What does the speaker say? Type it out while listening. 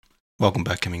Welcome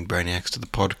back, coming Brainiacs, to the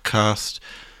podcast.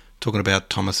 Talking about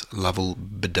Thomas Lovell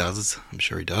Beddoes. I'm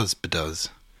sure he does. Beddoes.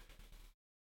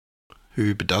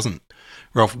 Who bedoesn't?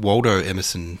 Ralph Waldo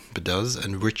Emerson Beddoes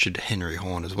and Richard Henry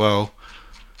Horne as well.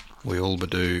 We all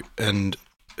bedo. And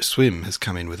Swim has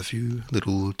come in with a few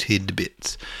little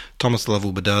tidbits. Thomas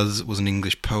Lovell Beddoes was an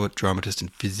English poet, dramatist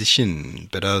and physician.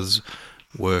 Beddoes'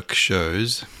 work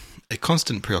shows a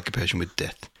constant preoccupation with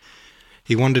death.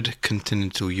 He wandered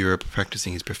continental Europe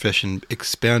practicing his profession,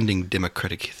 expounding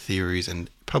democratic theories,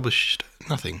 and published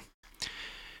nothing.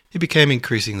 He became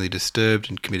increasingly disturbed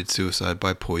and committed suicide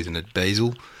by poison at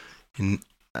Basel in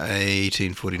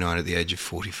 1849 at the age of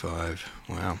 45.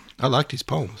 Wow. I liked his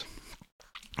poems.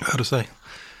 How to say?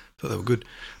 Thought they were good.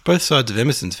 Both sides of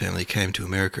Emerson's family came to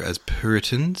America as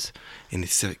Puritans in the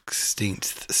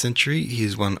 16th century. He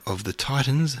is one of the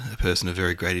Titans, a person of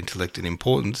very great intellect and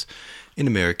importance in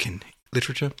American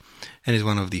literature, and is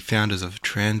one of the founders of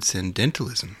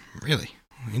Transcendentalism. Really?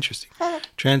 Interesting.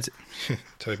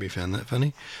 Toby found that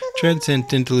funny.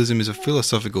 Transcendentalism is a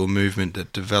philosophical movement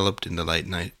that developed in the late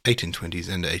 1820s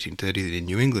and 1830s in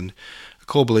New England. A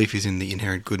core belief is in the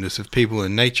inherent goodness of people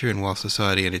and nature, and while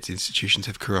society and its institutions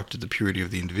have corrupted the purity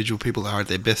of the individual, people are at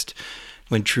their best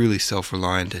when truly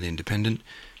self-reliant and independent.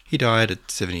 He died at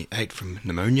 78 from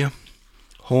pneumonia.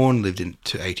 Horne lived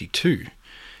to 82.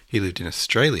 He lived in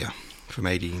Australia from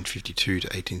 1852 to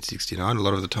 1869, a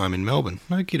lot of the time in Melbourne.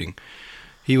 No kidding.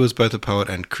 He was both a poet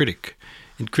and critic.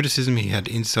 In criticism, he had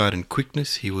insight and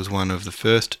quickness. He was one of the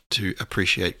first to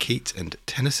appreciate Keats and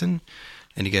Tennyson,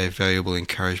 and he gave valuable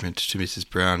encouragement to Mrs.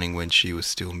 Browning when she was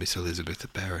still Miss Elizabeth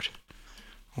Barrett.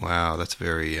 Wow, that's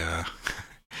very,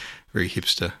 very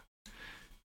hipster.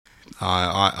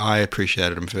 I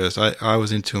appreciated him first. I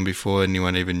was into him before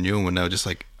anyone even knew him, when they were just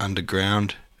like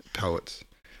underground poets,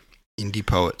 indie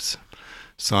poets,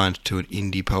 signed to an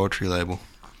indie poetry label.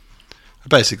 I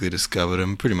basically discovered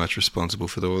them, pretty much responsible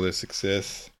for all their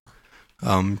success.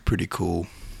 Pretty cool.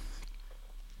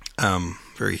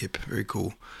 Very hip, very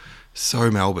cool.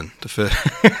 So Melbourne. It's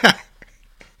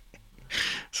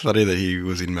funny that he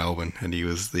was in Melbourne and he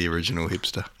was the original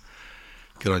hipster.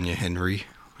 Good on you,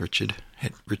 Richard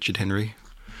Henry,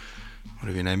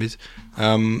 whatever your name is.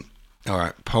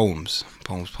 Alright, poems.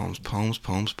 Poems.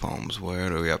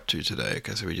 Where are we up to today?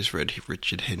 Okay, so we just read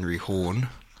Richard Henry Horne.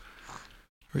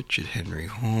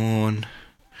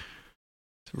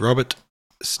 Robert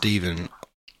Stephen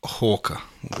Hawker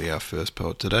will be our first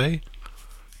poet today.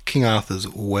 King Arthur's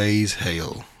Ways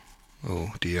Hail.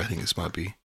 Oh dear, I think this might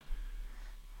be...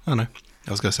 Oh no,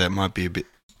 I was going to say it might be a bit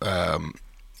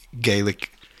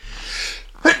Gaelic.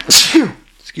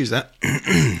 Excuse that,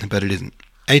 but it isn't.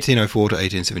 1804 to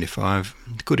 1875,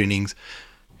 good innings.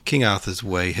 King Arthur's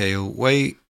Way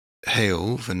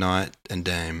hail for knight and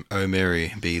dame. O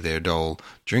Mary, be their dole.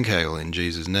 Drink hail in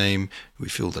Jesus' name. We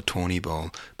fill the tawny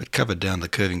bowl, but covered down the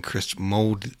curving crest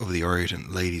mould of the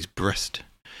Orient lady's breast.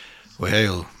 Way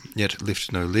hail, yet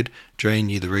lift no lid. Drain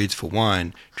ye the reeds for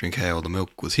wine. Drink hail, the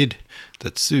milk was hid,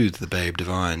 that soothed the babe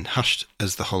divine. Hushed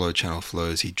as the hollow channel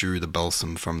flows, he drew the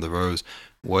balsam from the rose.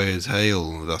 Ways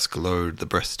hail, thus glowed the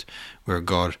breast, where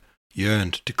God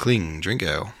yearned to cling. Drink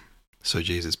ale. So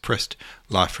Jesus pressed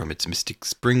life from its mystic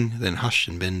spring, then hush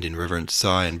and bend in reverent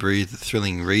sigh, and breathe the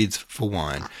thrilling reeds for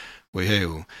wine. We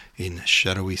hail in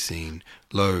shadowy scene.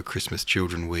 Lo, Christmas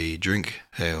children we, drink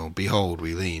hail, behold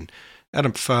we lean at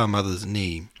a far mother's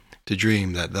knee, to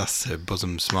dream that thus her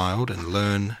bosom smiled, and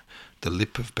learn the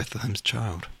lip of Bethlehem's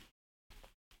child.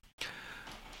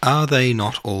 Are they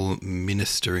not all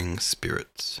ministering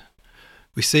spirits?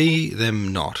 We see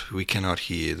them not, we cannot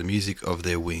hear the music of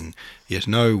their wing, yet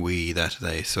know we that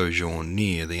they sojourn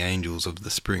near, the angels of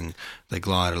the spring. They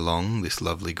glide along this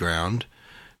lovely ground.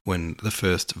 When the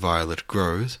first violet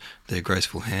grows, their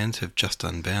graceful hands have just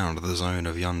unbound the zone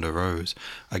of yonder rose.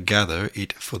 I gather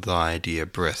it for thy dear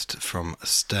breast, from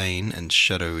stain and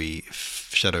shadow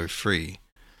free.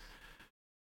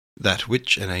 That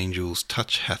which an angel's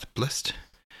touch hath blessed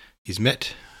is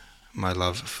met, my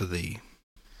love for thee.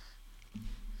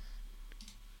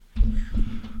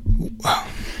 Wow.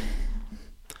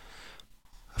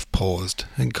 I've paused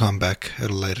and come back at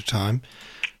a later time,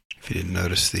 if you didn't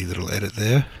notice the little edit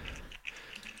there.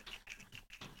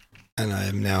 And I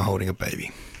am now holding a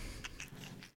baby.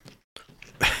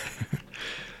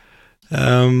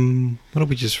 What did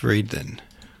we just read then?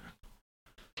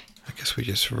 I guess we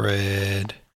just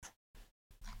read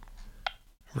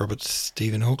Robert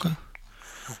Stephen Hawker.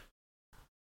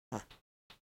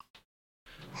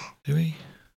 Did we?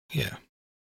 Yeah.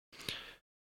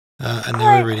 And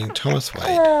now we're reading Thomas Wade.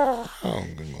 Oh,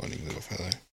 good morning, little fellow.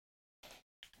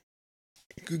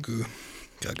 Goo goo.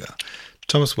 Gaga.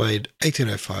 Thomas Wade,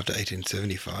 1805 to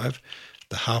 1875,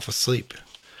 The Half Asleep.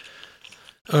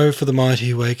 Oh, for the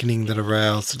mighty awakening that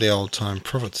aroused the old-time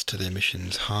prophets to their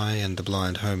missions high, and the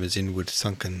blind Homer's inward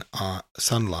sunken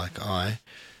sun-like eye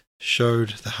showed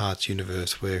the heart's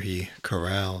universe where he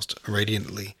caroused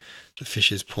radiantly the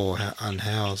fishes poor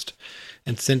unhoused,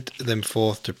 and sent them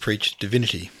forth to preach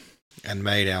divinity, and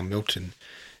made our Milton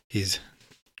his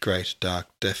great dark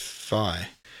defy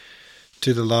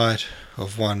to the light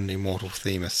of one immortal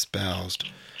theme espoused.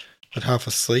 But half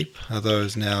asleep are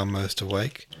those now most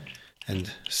awake,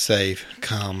 and save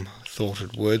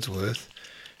calm-thoughted Wordsworth,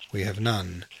 we have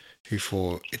none who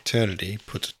for eternity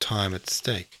put time at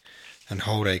stake, and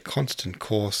hold a constant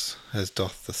course as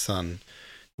doth the sun.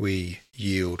 We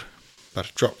yield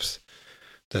but drops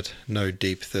that no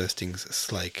deep thirstings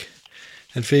slake,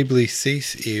 and feebly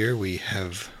cease ere we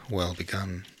have well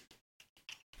begun.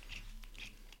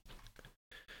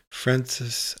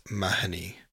 Francis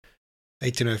Mahony,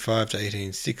 1805 to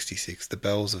 1866, The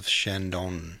Bells of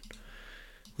Shandon.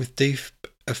 With deep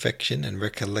affection and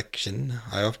recollection,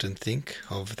 I often think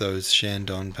of those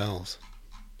Shandon bells,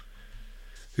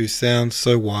 whose sounds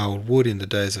so wild would in the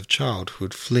days of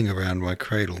childhood fling around my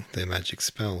cradle their magic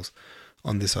spells.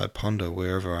 On this I ponder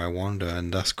wherever I wander,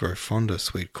 and thus grow fonder,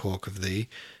 sweet cork, of thee,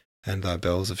 and thy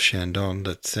bells of Shandon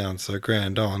that sound so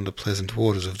grand on the pleasant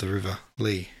waters of the river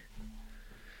Lee.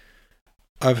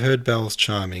 I've heard bells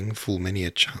chiming full many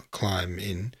a clime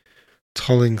in,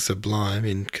 tolling sublime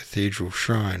in cathedral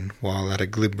shrine, while at a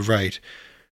glib rate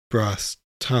brass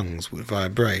tongues would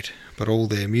vibrate, but all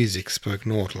their music spoke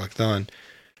naught like thine.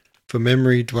 For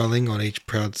memory dwelling on each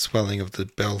proud swelling of the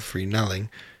belfry knelling,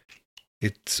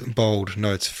 its bold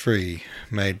notes free,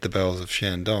 made the bells of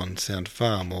Shandon sound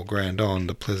far more grand on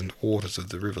the pleasant waters of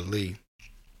the river Lee.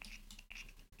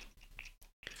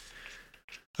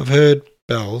 I've heard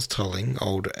bells tolling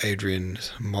old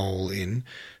Adrian's mole in,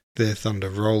 their thunder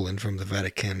rolling from the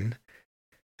Vatican,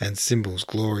 and cymbals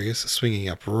glorious swinging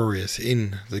uproarious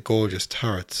in the gorgeous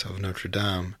turrets of Notre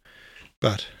Dame.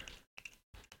 But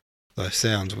thy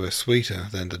sounds were sweeter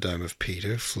than the dome of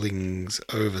Peter flings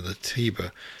over the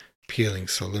Tiber, pealing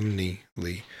solemnly.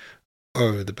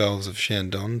 Oh, the bells of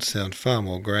Shandon sound far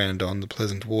more grand on the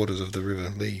pleasant waters of the river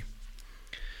Lee.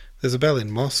 There's a bell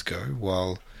in Moscow,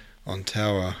 while on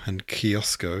tower and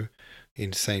kiosko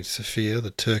in St. Sophia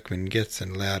the Turkman gets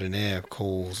and loud in air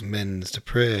calls men's to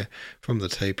prayer from the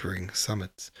tapering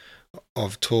summits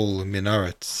of tall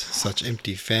minarets. Such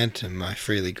empty phantom I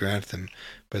freely grant them,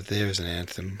 but there's an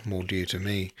anthem more dear to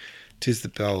me. 'Tis the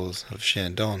bells of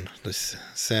Shandon, the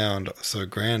sound so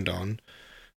grand on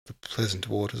the pleasant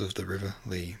waters of the river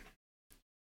Lee.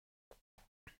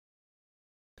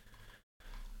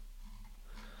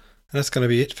 And that's going to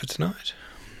be it for tonight.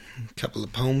 A couple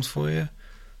of poems for you.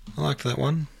 I liked that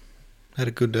one. Had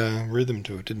a good rhythm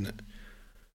to it, didn't it?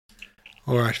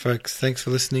 Alright folks, thanks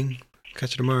for listening.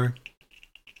 Catch you tomorrow.